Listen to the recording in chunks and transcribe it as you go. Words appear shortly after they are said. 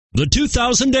The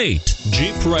 2008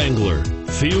 Jeep Wrangler.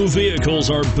 Few vehicles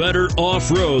are better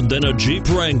off-road than a Jeep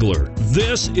Wrangler.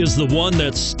 This is the one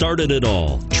that started it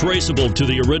all. Traceable to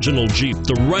the original Jeep,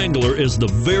 the Wrangler is the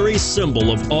very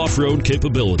symbol of off-road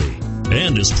capability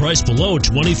and is priced below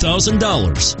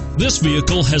 $20,000. This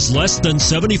vehicle has less than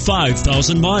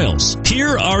 75,000 miles.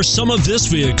 Here are some of this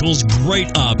vehicle's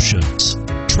great options: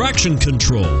 traction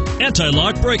control,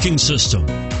 anti-lock braking system,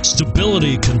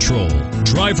 stability control,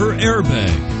 driver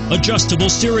airbag, adjustable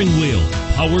steering wheel,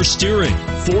 power steering,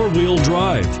 four-wheel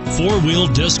drive, four-wheel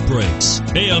disc brakes,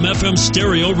 AM/FM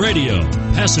stereo radio,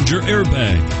 passenger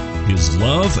airbag. Is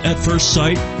love at first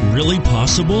sight really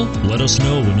possible? Let us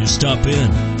know when you stop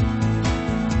in.